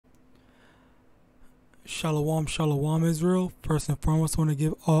Shalom, shalom, Israel. First and foremost, I want to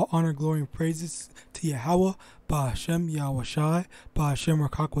give all honor, glory, and praises to Yahawah, Bahashem, YAHAWASHI, Bahashem,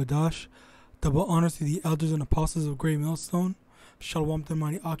 RICANS. Double honors to the elders and apostles of Great Millstone. Shalom to the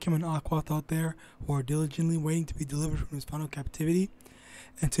mighty Akim and Akwath out there who are diligently waiting to be delivered from his final captivity.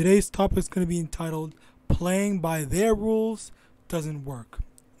 And today's topic is going to be entitled, Playing by Their Rules Doesn't Work.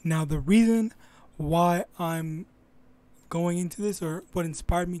 Now, the reason why I'm going into this, or what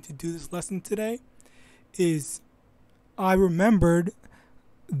inspired me to do this lesson today, is I remembered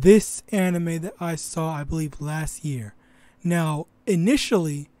this anime that I saw, I believe, last year. Now,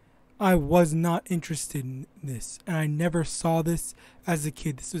 initially, I was not interested in this, and I never saw this as a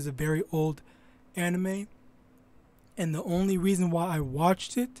kid. This was a very old anime, and the only reason why I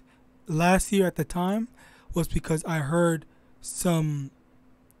watched it last year at the time was because I heard some,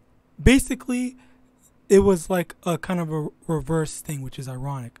 basically, it was like a kind of a reverse thing, which is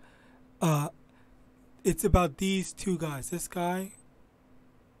ironic. It's about these two guys. This guy,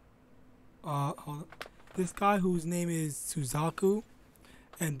 this guy whose name is Suzaku,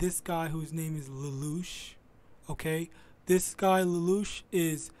 and this guy whose name is Lelouch. Okay, this guy Lelouch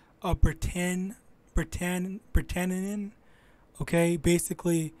is a Britannian. Okay,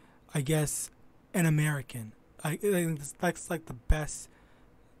 basically, I guess an American. I think that's like the best.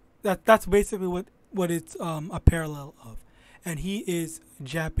 That's basically what it's a parallel of. And he is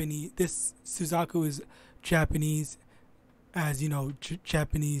Japanese. This Suzaku is Japanese, as you know,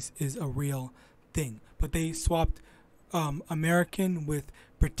 Japanese is a real thing. But they swapped American with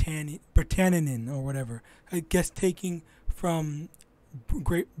Britannian or whatever. I guess taking from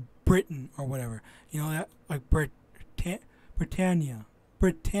Great Britain or whatever. You know, that like Britannia.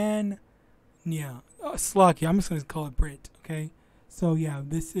 Slovakia. I'm just going to call it Brit, okay? So, yeah,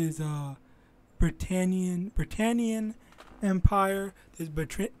 this is Britannian Empire. There's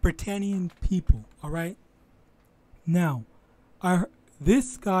Britannian people, all right? Now,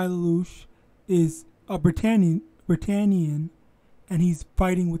 this guy Lelouch is a Britannian, and he's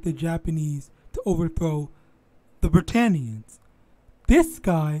fighting with the Japanese to overthrow the Britannians. This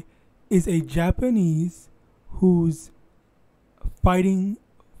guy is a Japanese who's fighting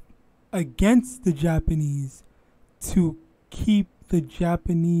against the Japanese to keep the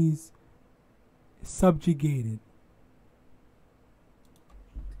Japanese subjugated.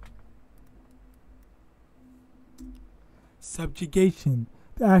 Subjugation,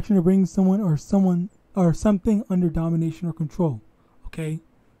 the action of bringing someone or something under domination or control. Okay,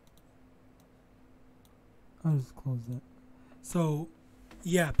 I'll just close that. So,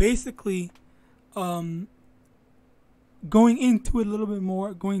 yeah, basically, going into it a little bit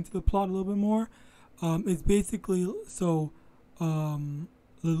more, going into the plot a little bit more, it's basically so.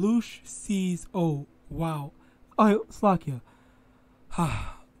 Lelouch sees, oh wow, Slovakia.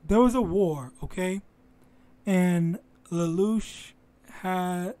 There was a war, okay, and Lelouch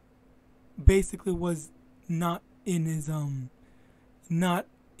had basically was not in his not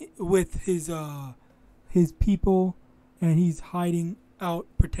with his people, and he's hiding out,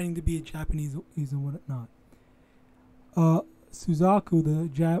 pretending to be a Japanese and whatnot. Suzaku, the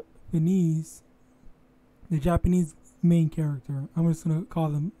Japanese main character, I'm just gonna call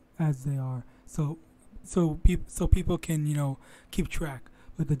them as they are, so people can, you know, keep track.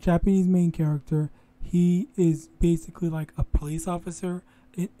 But the Japanese main character, he is basically like a police officer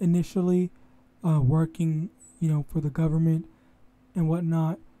initially, working, you know, for the government and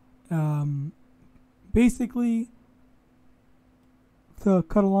whatnot. Basically, to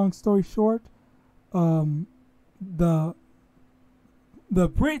cut a long story short, the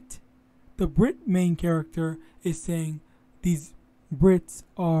Brit main character is saying these Brits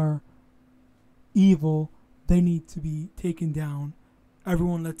are evil. They need to be taken down.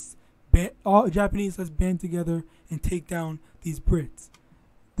 Everyone, all Japanese, let's band together and take down these Brits.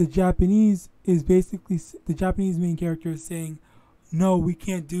 The Japanese main character is saying, no, we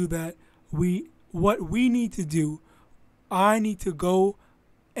can't do that. What we need to do, I need to go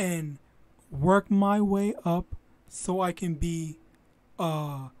and work my way up so I can be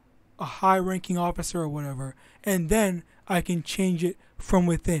a high-ranking officer or whatever, and then I can change it from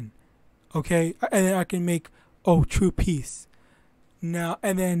within, okay? And then I can make true peace. Now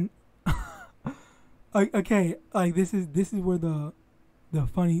and then, okay, like this is where the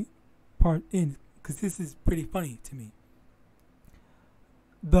funny part ends, because this is pretty funny to me.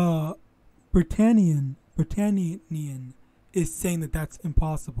 The Britannian is saying that that's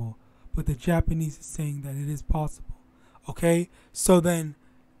impossible, but the Japanese is saying that it is possible. Okay, so then,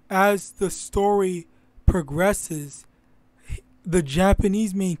 as the story progresses, the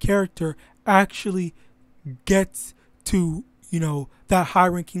Japanese main character actually gets to, you know, that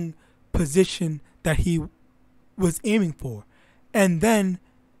high-ranking position that he was aiming for. And then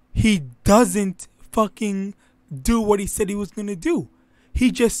he doesn't fucking do what he said he was going to do.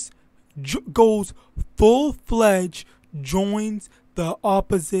 He just goes full-fledged, joins the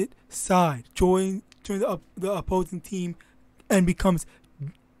opposite side, joins the opposing team, and becomes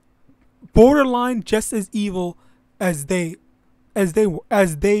borderline just as evil as they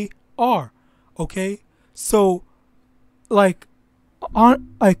are. Okay, so like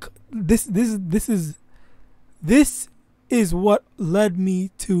this is what led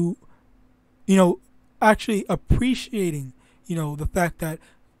me to, you know, actually appreciating, you know, the fact that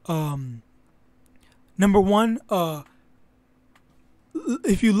number one,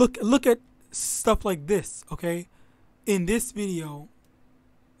 if you look at stuff like this, okay, in this video,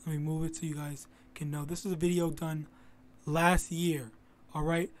 let me move it so you guys can know. This is a video done last year. All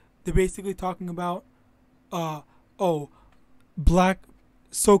right, they're basically talking about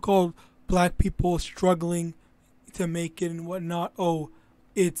so-called black people struggling to make it and whatnot.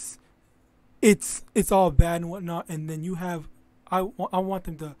 It's all bad and whatnot. And then you have, I want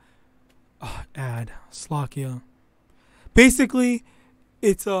them to add Slovakia. Basically,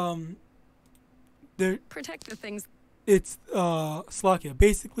 it's they're protect the things. It's Slovakia.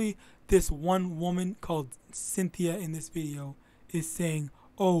 Basically, this one woman called Cynthia in this video is saying,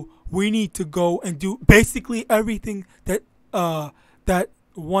 "Oh, we need to go and do basically everything that that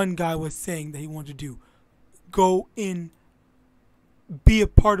one guy was saying that he wanted to do. Go in, be a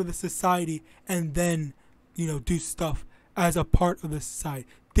part of the society, and then, you know, do stuff as a part of the society."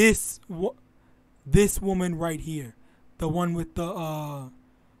 This woman right here, the one with the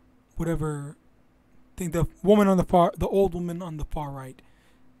whatever thing, the woman on the far, the old woman on the far right,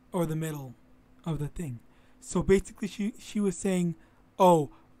 or the middle of the thing. So basically, she was saying, "Oh,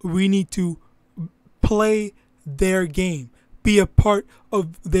 we need to play their game, be a part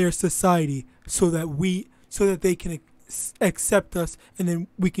of their society, so that they can accept us, and then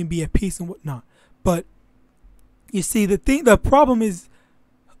we can be at peace and whatnot." But you see, the problem is,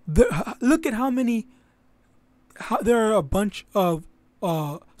 look at how there are a bunch of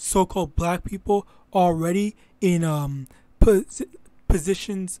so-called black people already in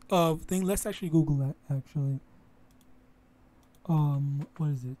positions of thing. Let's actually Google that. Actually, what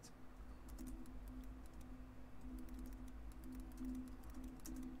is it?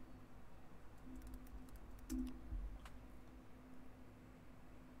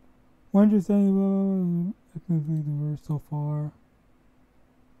 One hundred seventy diverse so far.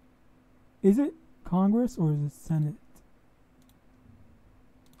 Is it Congress or is it Senate?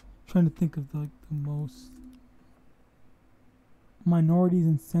 I'm trying to think of the most minorities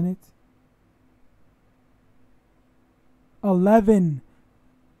in Senate. 11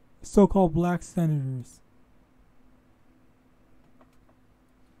 so-called black senators.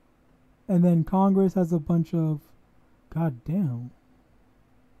 And then Congress has a bunch of, god damn.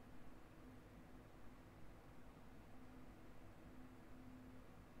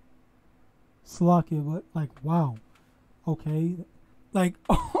 Slovakia, but like, wow. Okay. Like,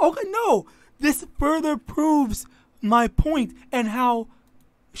 okay, no. This further proves my point and how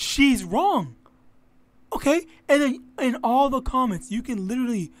she's wrong. Okay? And then in all the comments, you can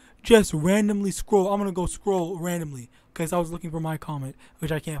literally just randomly scroll. I'm going to go scroll randomly because I was looking for my comment,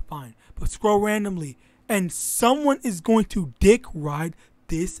 which I can't find. But scroll randomly. And someone is going to dick ride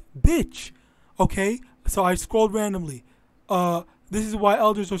this bitch. Okay? So I scrolled randomly. This is why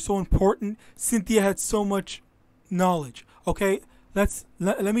elders are so important. Cynthia had so much knowledge. Okay?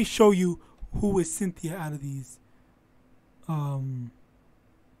 Let me show you who is Cynthia out of these.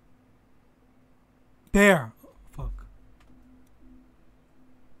 There. Fuck.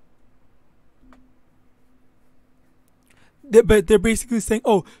 But they're basically saying,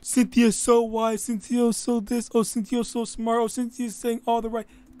 "Oh, Cynthia's so wise. Cynthia's so this. Oh, Cynthia's so smart. Oh, Cynthia's saying all the right."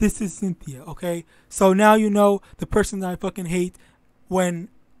 This is Cynthia, okay? So now you know the person that I fucking hate when,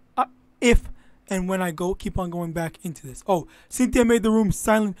 if and when I keep on going back into this. Oh, Cynthia made the room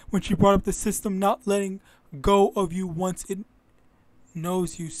silent when she brought up the system not letting go of you once it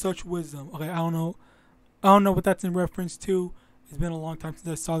knows you. Such wisdom. Okay, I don't know what that's in reference to. It's been a long time since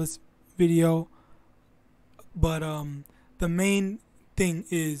I saw this video. But the main thing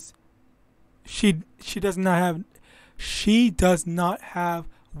is she does not have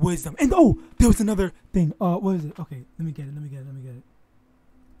wisdom. And oh, there was another thing. What is it? Okay, let me get it.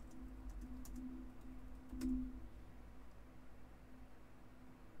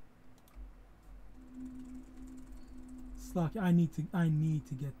 Slack, I need to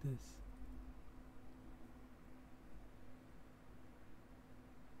get this.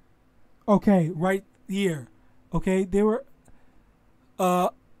 Okay, right here. Okay, they were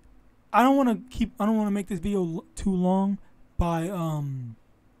I don't want to make this video too long by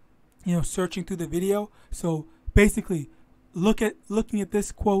searching through the video. So basically, looking at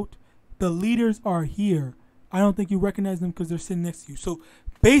this quote, the leaders are here. I don't think you recognize them because they're sitting next to you. So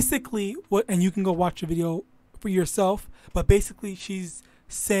basically, and you can go watch the video for yourself. But basically, she's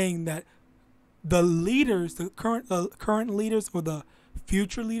saying that the leaders, the current leaders or the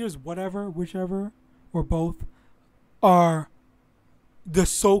future leaders, whichever, or both, are the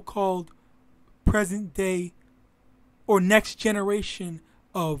so-called present day or next generation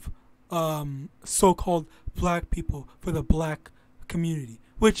of so-called black people for the black community,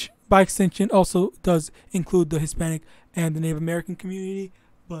 which by extension also does include the Hispanic and the Native American community.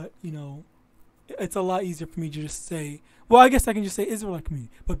 But it's a lot easier for me to just say, well, I guess I can just say Israelite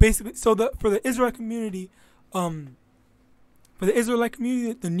community. But basically, so for the Israelite community, the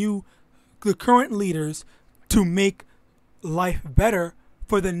current leaders, to make life better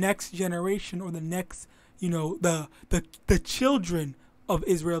for the next generation, or the next, the children of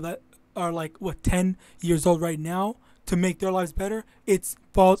Israel that are like 10 years old right now, to make their lives better, it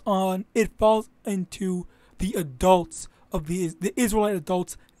falls into the adults of the Israelite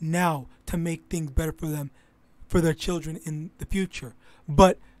adults now to make things better for them, for their children in the future.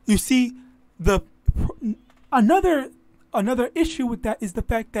 But you see, another issue with that is the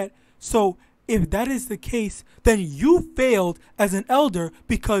fact that, so if that is the case, then you failed as an elder,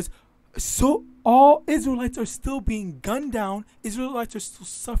 because all Israelites are still being gunned down. Israelites are still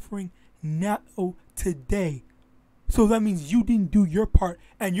suffering now today. So that means you didn't do your part,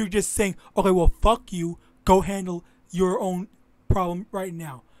 and you're just saying, okay, well, fuck you, go handle your own problem right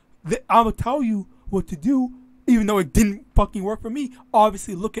now. I'm going to tell you what to do, even though it didn't fucking work for me.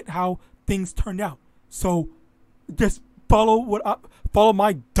 Obviously, look at how things turned out. So just follow what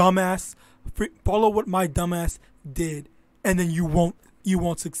my dumbass did, and then you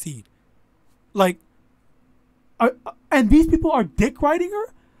won't succeed. And these people are dick riding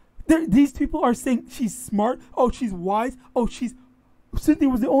her. These people are saying she's smart. Oh, she's wise. Oh, Cynthia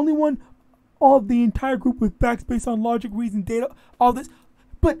was the only one of the entire group with facts based on logic, reason, data, all this.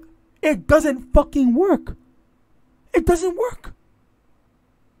 But it doesn't fucking work. It doesn't work.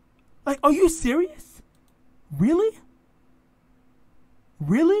 Are you serious? Really?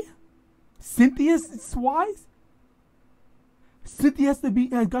 Really? Cynthia's wise? Cynthia has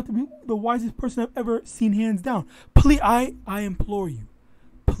got to be the wisest person I've ever seen, hands down. Please, I implore you.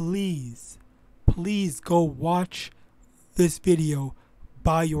 Please go watch this video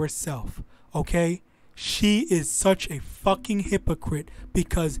by yourself, okay? She is such a fucking hypocrite,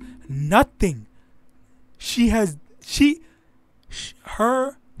 because nothing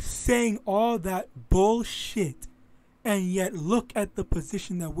her saying all that bullshit, and yet look at the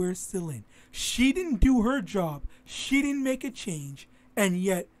position that we're still in. She didn't do her job. She didn't make a change, and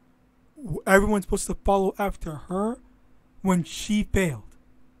yet everyone's supposed to follow after her when she failed.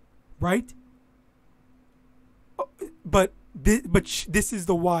 Right? But this is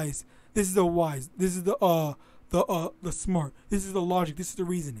the wise. This is the wise. This is the smart. This is the logic. This is the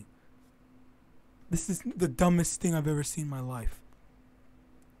reasoning. This is the dumbest thing I've ever seen in my life.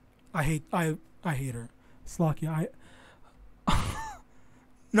 I hate her. Slakia.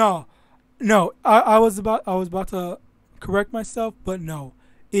 No. I was about to correct myself, but no.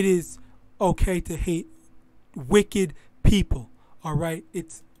 It is okay to hate wicked people. All right?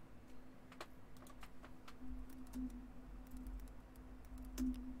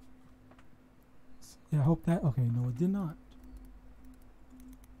 Yeah, I hope that... Okay, no, it did not.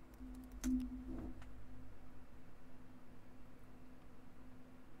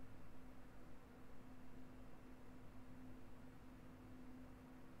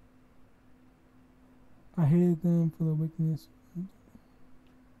 I hated them for the wickedness.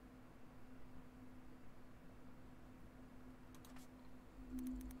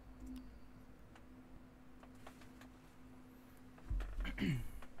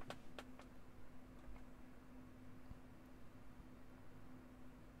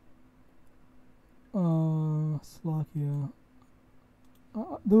 Slovakia.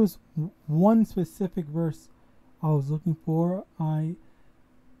 There was one specific verse I was looking for. I'm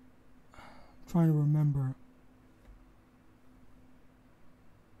trying to remember.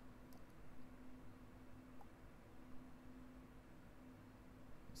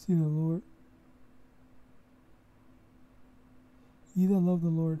 See the Lord. Ye that love the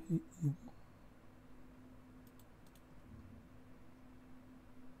Lord hate evil.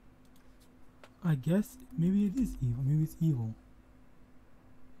 I guess maybe it is evil. Maybe it's evil.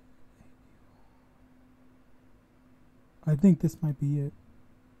 I think this might be it.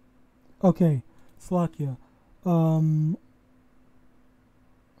 Okay, Slovakia.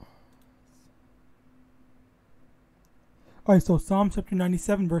 All right, so Psalm chapter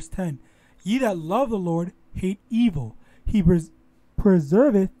 97, verse 10. Ye that love the Lord hate evil. He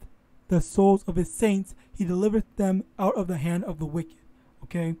preserveth the souls of his saints. He delivereth them out of the hand of the wicked.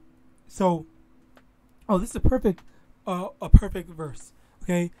 Okay, so, this is a perfect verse.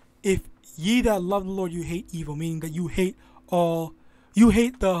 Okay, if ye that love the Lord, you hate evil, meaning that you hate the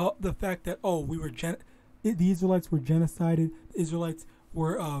fact that the Israelites were genocided. The Israelites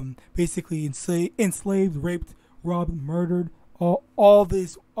were basically enslaved, raped, robbed, murdered. All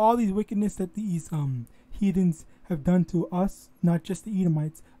these wickedness that these heathens have done to us, not just the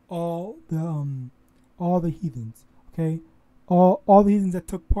Edomites, all the heathens. Okay, all the heathens that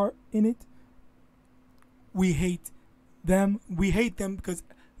took part in it. We hate them. We hate them because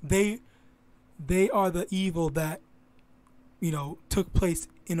they are the evil that took place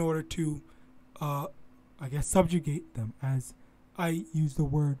in order to subjugate them, as I used the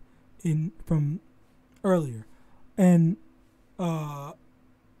word from earlier. And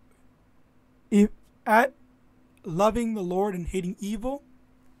if at loving the Lord and hating evil,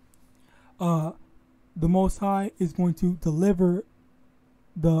 the Most High is going to deliver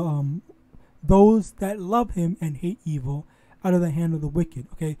those that love Him and hate evil out of the hand of the wicked.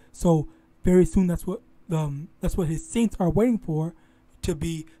 Okay, so very soon that's what His saints are waiting for, to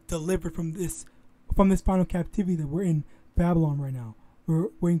be delivered from this final captivity that we're in Babylon right now. We're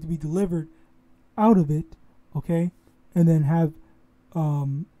waiting to be delivered out of it. Okay, and then have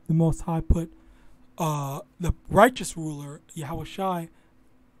the Most High put the righteous ruler YAHAWASHI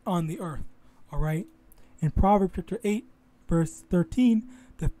on the earth. All right. In Proverbs chapter 8, verse 13,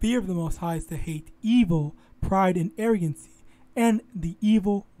 the fear of the Most High is to hate evil, pride and arrogancy, and the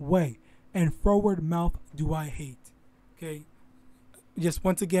evil way, and froward mouth do I hate. Okay, just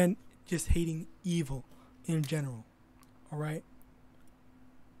once again, just hating evil in general. All right.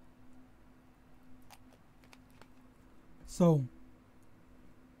 So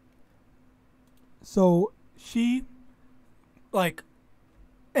she, and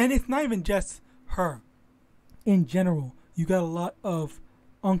it's not even just her. In general, you got a lot of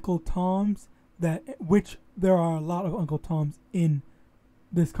Uncle Toms which there are a lot of Uncle Toms in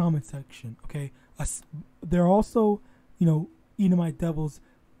this comment section. Okay, they're also, Edomite devils,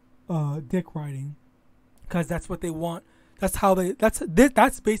 dick riding, because that's what they want. That's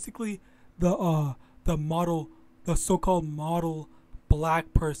basically the model, the so-called model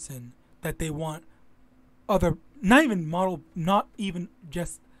black person that they want not even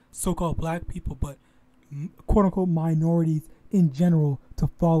just so-called black people, but quote-unquote minorities in general to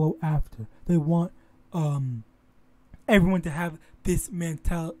follow after. They want everyone to have this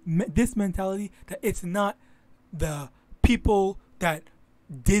mentality that it's not the people that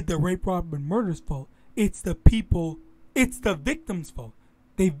did the rape, rob, and murder's fault. It's the victim's fault.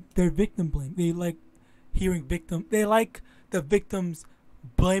 They're victim blame. They like hearing they like the victims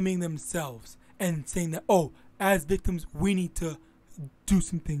blaming themselves and saying that, as victims we need to do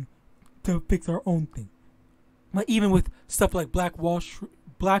something to fix our own thing. Like even with stuff like Black Wall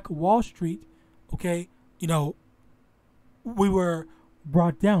Street, okay, we were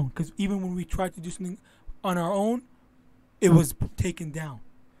brought down because even when we tried to do something on our own, it was taken down.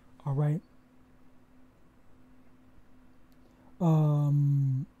 All right.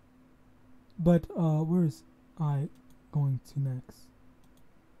 But where is I going to next?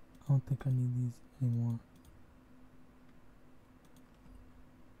 I don't think I need these anymore.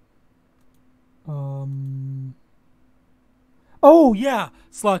 Oh yeah,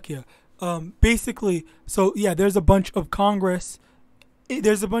 Slakia. Basically, so yeah, there's a bunch of Congress.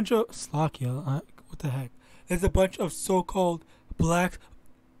 There's a bunch of Slakia. What the heck? There's a bunch of so-called black,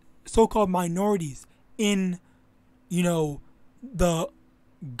 so-called minorities in, the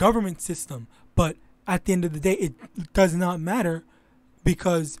government system. But at the end of the day, it does not matter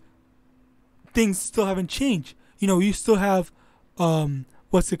because things still haven't changed. You still have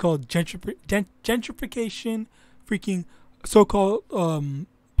what's it called? Gentrification, freaking so-called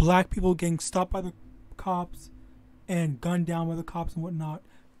black people getting stopped by the cops and gunned down by the cops and whatnot,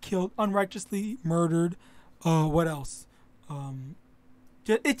 killed, unrighteously murdered. What else?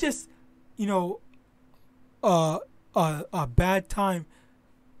 It just, a bad time,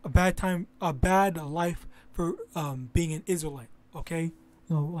 a bad life for being an Israelite. Okay,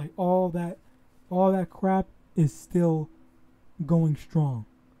 like all that crap is still going strong.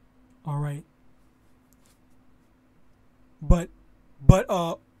 All right. But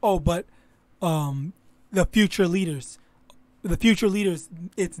the future leaders,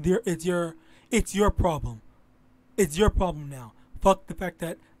 it's your problem. It's your problem now. Fuck the fact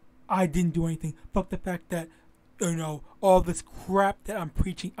that I didn't do anything. Fuck the fact that all this crap that I'm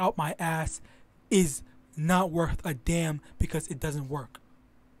preaching out my ass is not worth a damn because it doesn't work.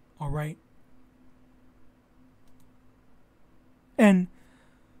 All right. And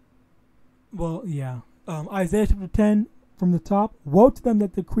well, yeah. Isaiah chapter 10 from the top. Woe to them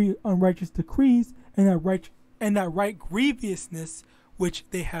that decree unrighteous decrees and that write grievousness which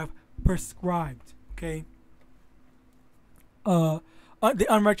they have prescribed. Okay. The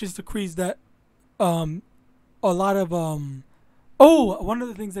unrighteous decrees that a lot of one of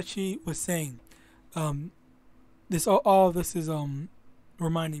the things that she was saying, this all of this is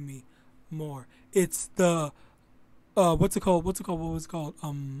reminding me more. It's the what was it called?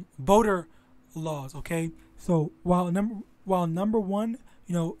 Voter laws. Okay, so while number one,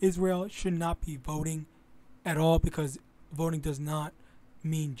 Israel should not be voting at all because voting does not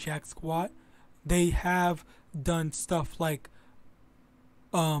mean jack squat. They have done stuff like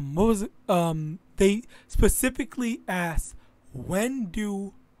they specifically asked when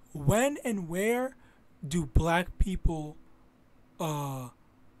and where do black people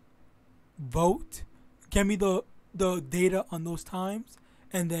vote. Give me the data on those times,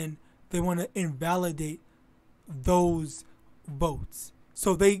 and then they want to invalidate those votes.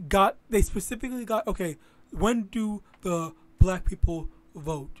 So they specifically got, okay, when do the black people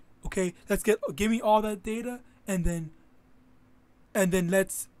vote? Okay, give me all that data, and then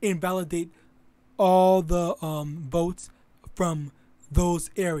let's invalidate all the votes from those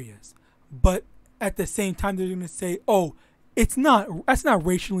areas. But at the same time, they're going to say, oh, that's not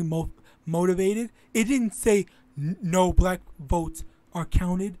racially motivated. It didn't say no black votes are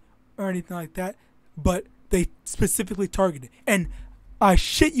counted or anything like that, but they specifically targeted. And I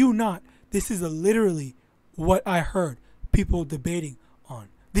shit you not, this is literally what I heard people debating on.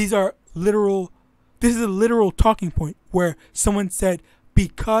 This is a literal talking point where someone said,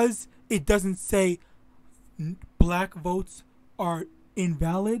 because it doesn't say black votes are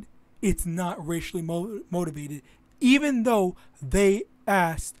invalid, it's not racially motivated, even though they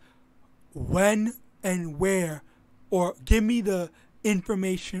asked when and where, or give me the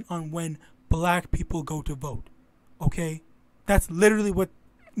information on when black people go to vote. Okay, that's literally what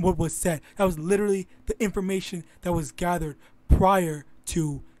was said. That was literally the information that was gathered prior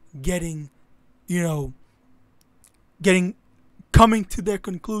to coming to their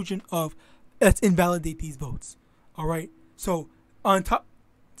conclusion of let's invalidate these votes. All right. So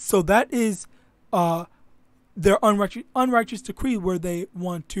that is their unrighteous decree, where they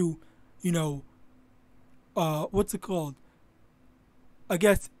want to, what's it called? I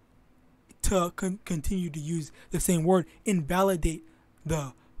guess to continue to use the same word, invalidate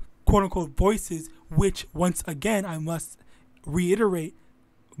the quote unquote voices, which once again I must reiterate,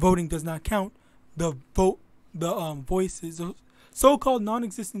 voting does not count. The voices, so-called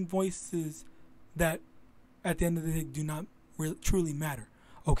non-existent voices that at the end of the day do not truly matter.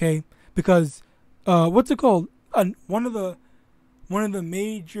 Okay, because what's it called? One of the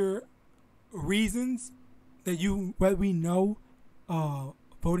major reasons that we know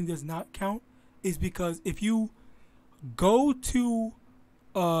voting does not count is because if you go to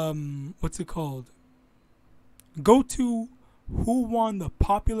go to who won the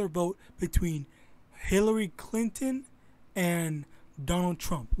popular vote between Hillary Clinton and Donald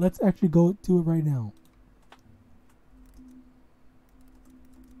Trump. Let's actually go to it right now.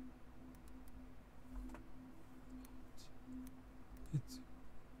 It's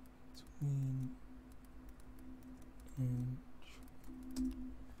between and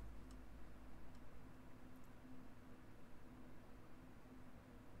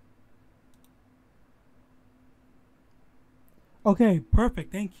okay,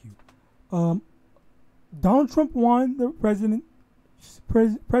 perfect. Thank you. Donald Trump won the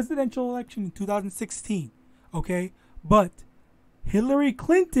presidential election in 2016. Okay, but Hillary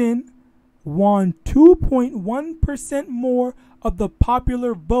Clinton won 2.1% more of the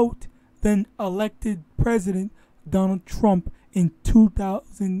popular vote than elected President Donald Trump in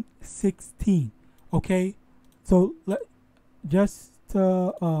 2016. Okay, so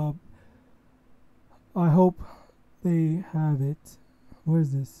I hope they have it. Where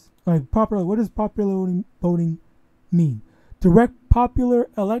is this? All right, what does popular voting mean? Direct popular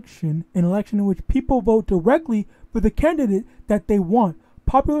election, an election in which people vote directly for the candidate that they want.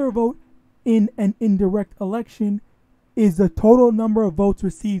 Popular vote in an indirect election is the total number of votes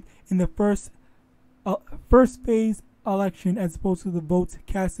received in the first phase election, as opposed to the votes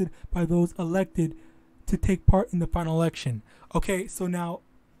casted by those elected to take part in the final election. Okay, so now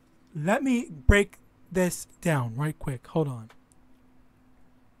let me break this down right quick. Hold on.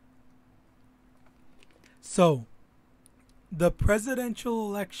 So, the presidential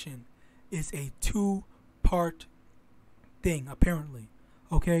election is a two-part thing, apparently.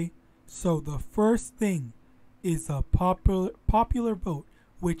 Okay? So the first thing is a popular vote,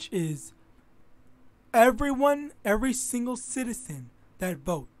 which is everyone, every single citizen that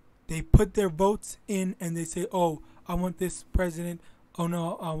vote. They put their votes in and they say, oh, I want this president. Oh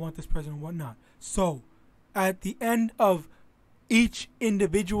no, I want this president, whatnot. So at the end of each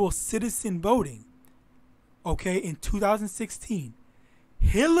individual citizen voting, okay, in 2016,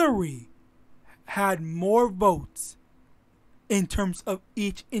 Hillary had more votes in terms of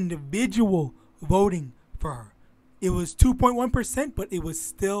each individual voting for her. It was 2.1%, but it was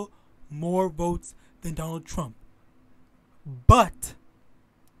still more votes than Donald Trump. But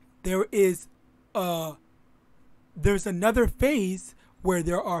there is there's another phase where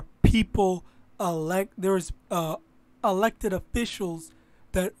there are people elected officials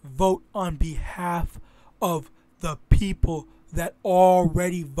that vote on behalf of the people that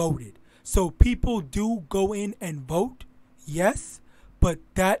already voted. So people do go in and vote, yes, but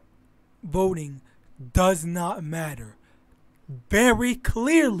that voting does not matter very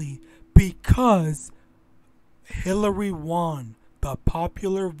clearly because Hillary won the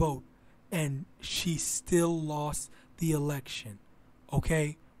popular vote and she still lost the election.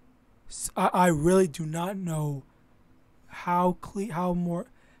 Okay? So I really do not know how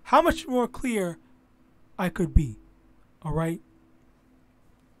much more clear I could be. All right?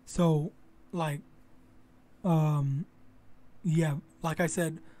 So like yeah, like I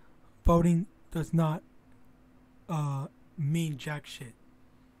said, voting does not mean jack shit.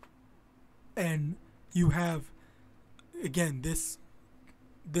 And you have again this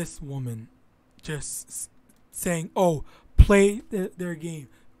woman just saying, oh, play their game,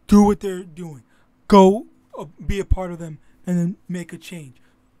 do what they're doing, go be a part of them, and then make a change.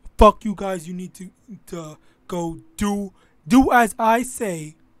 Fuck you guys, you need to go do as I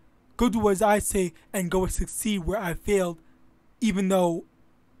say, go do as I say, and go succeed where I failed, even though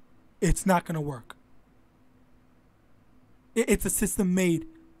it's not gonna work. It's a system made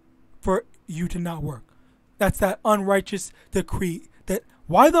for you to not work. That's that unrighteous decree. That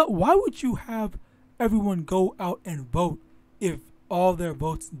why would you have everyone go out and vote if all their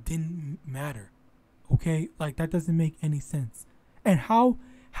votes didn't matter? Okay, like that doesn't make any sense. And how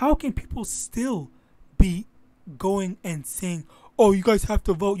can people still be going and saying, "Oh, you guys have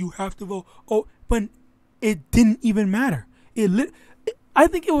to vote. You have to vote." Oh, but it didn't even matter. I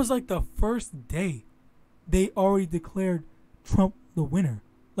think it was like the first day they already declared Trump the winner.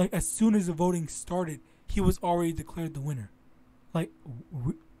 Like as soon as the voting started, he was already declared the winner. Like,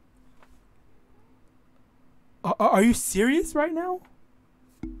 are you serious right now?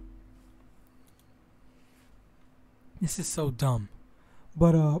 This is so dumb.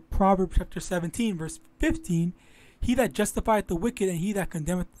 But Proverbs chapter 17, verse 15, he that justifieth the wicked and he that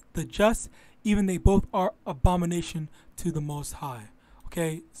condemneth the just, even they both are abomination to the Most High.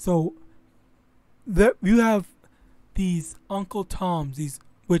 Okay, so you have these Uncle Toms,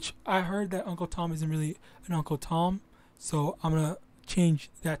 which I heard that Uncle Tom isn't really an Uncle Tom, so I'm gonna change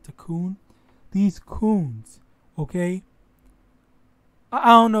that to coon. These coons, okay. I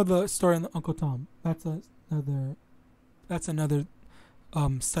don't know the story on the Uncle Tom. That's another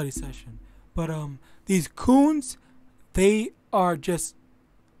study session. But these coons, they are just,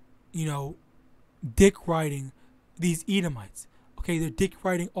 dick riding these Edomites. Okay, they're dick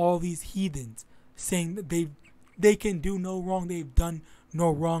riding all these heathens, saying that they can do no wrong. They've done no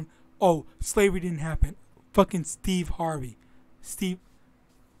wrong. Oh, slavery didn't happen. Fucking Steve Harvey.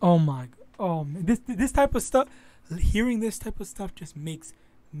 Oh my. Oh man. This type of stuff. Hearing this type of stuff just makes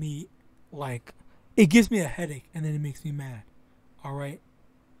me like. It gives me a headache and then it makes me mad. All right.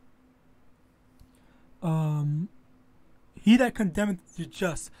 He that condemneth the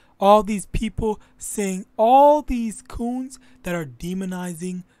just. All these people saying, all these coons that are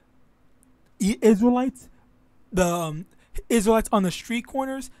demonizing Israelites, the Israelites on the street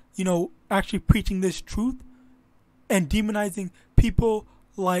corners, actually preaching this truth and demonizing people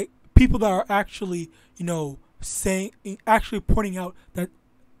that are actually, actually pointing out that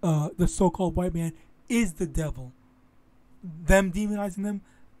the so-called white man is the devil. Them demonizing them,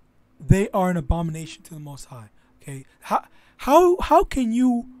 they are an abomination to the Most High. Okay, how can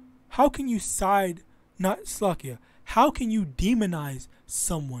you side, not Slakia, how can you demonize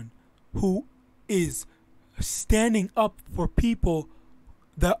someone who is standing up for people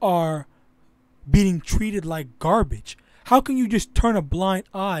that are being treated like garbage? How can you just turn a blind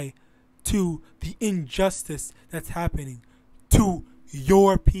eye to the injustice that's happening to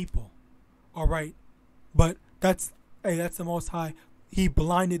your people? All right, but that's the Most High. He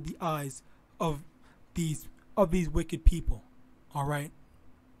blinded the eyes of these wicked people. All right.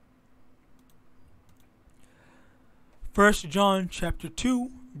 1 John chapter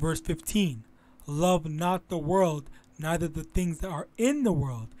 2 verse 15, love not the world, neither the things that are in the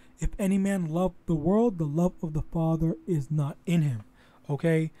world. If any man love the world, the love of the Father is not in him.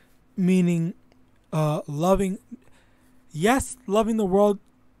 Okay, meaning loving, yes, loving the world.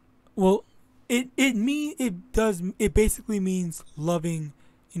 Well, it basically means loving,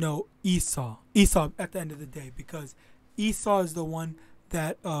 Esau at the end of the day, because Esau is the one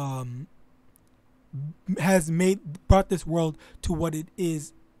that brought this world to what it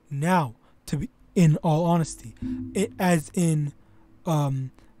is now, to be, in all honesty, as in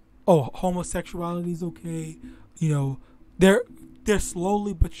homosexuality is okay. They're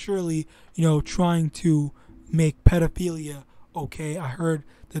slowly but surely, trying to make pedophilia okay. I heard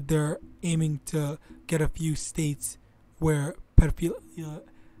that they're aiming to get a few states where pedophilia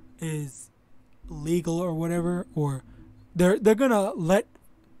is legal or whatever, or they're gonna let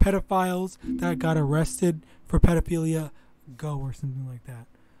pedophiles that got arrested for pedophilia go or something like that.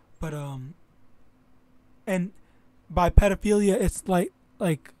 But and by pedophilia, it's like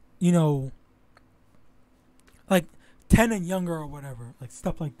 10 and younger or whatever, like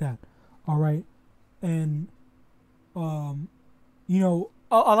stuff like that. All right, and a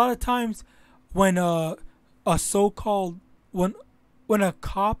lot of times when a so-called when a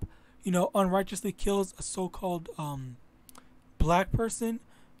cop unrighteously kills a so-called black person,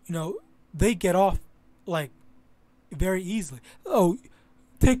 they get off like very easily. Oh,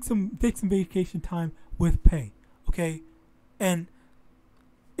 take some vacation time with pay, okay? And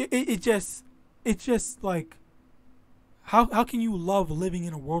it's just like, how can you love living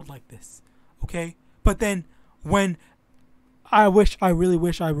in a world like this, okay? But then when I really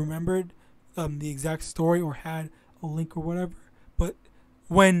wish I remembered the exact story or had a link or whatever, but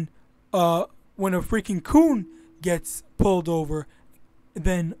when a freaking coon gets pulled over,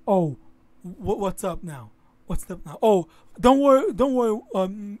 then what's up now? What's up now? Oh, don't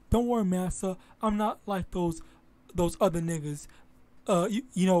worry, massa. I'm not like those other niggas. I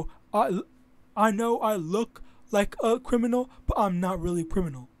know I look like a criminal, but I'm not really a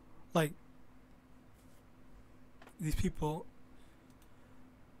criminal. Like, these people,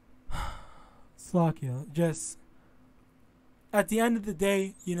 Slakia, just at the end of the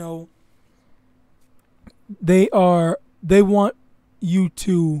day, they want you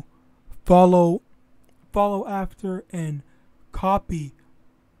to follow after and copy.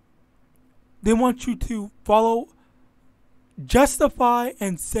 They want you to follow, justify,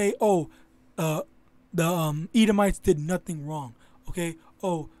 and say, the Edomites did nothing wrong. Okay.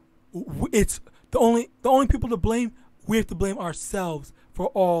 It's the only people to blame. We have to blame ourselves for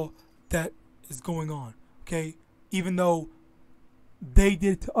all that is going on. Okay. Even though they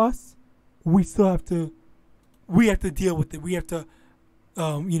did it to us, we still have to. We have to deal with it. We have to,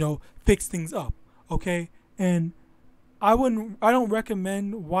 fix things up. Okay. And I don't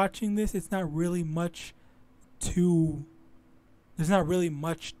recommend watching this. It's not really much to. There's not really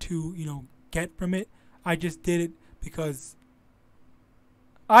much to get from it. I just did it because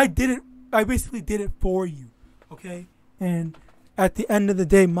I did it. I basically did it for you. Okay. And at the end of the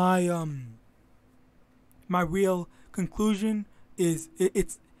day, my real conclusion is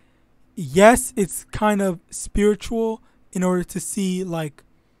it's kind of spiritual in order to see like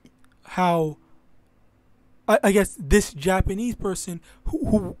how I guess this Japanese person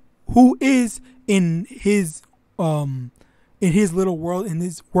who is in his little world, in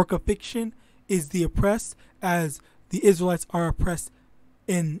his work of fiction, is the oppressed, as the Israelites are oppressed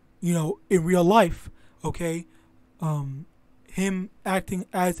in real life. Okay. Him acting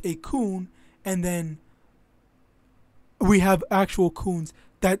as a coon, and then we have actual coons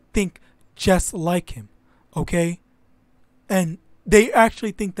that think just like him. Okay. And they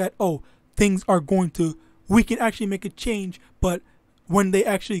actually think that, things are we can actually make a change, but when they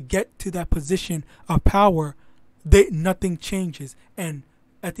actually get to that position of power, nothing changes, and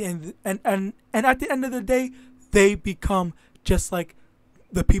at the end at the end of the day, they become just like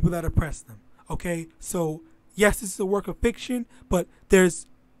the people that oppress them. Okay, so yes, this is a work of fiction, but there's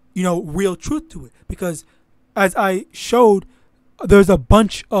real truth to it, because as I showed, there's a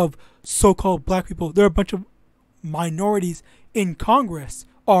bunch of so-called black people. There are a bunch of minorities in Congress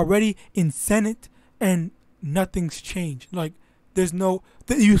already, in Senate, and nothing's changed. Like,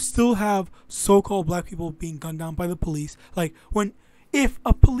 you still have so-called black people being gunned down by the police. Like, if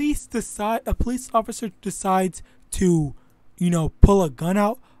a police officer decides to, pull a gun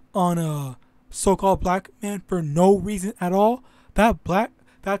out on a so-called black man for no reason at all, that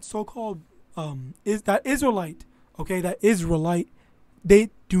so-called Israelite, okay, that Israelite, they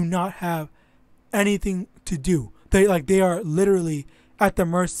do not have anything to do. They are literally at the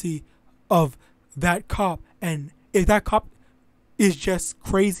mercy of that cop, and if that cop is just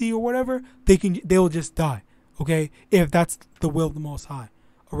crazy or whatever, they'll just die. Okay, if that's the will of the Most High.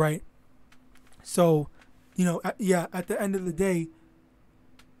 All right. So, at the end of the day,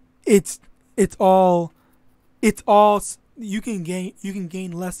 it's all you can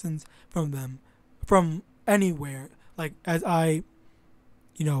gain lessons from them from anywhere. Like, as I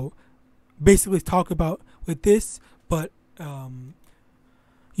basically talk about with this, but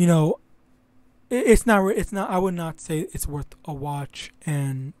it's not I would not say it's worth a watch,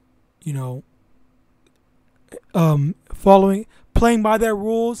 and playing by their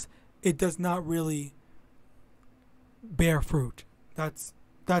rules, it does not really bear fruit. That's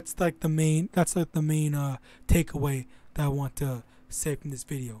like the main takeaway that I want to say from this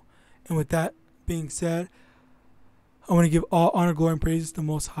video. And with that being said, I want to give all honor, glory, and praises to the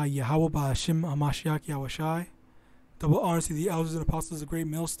Most High Yahawah Ba'ashem Hamashiach YAHAWASHI. Double honors to the elders and apostles, a great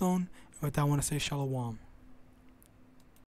millstone. And with that, I want to say Shalom.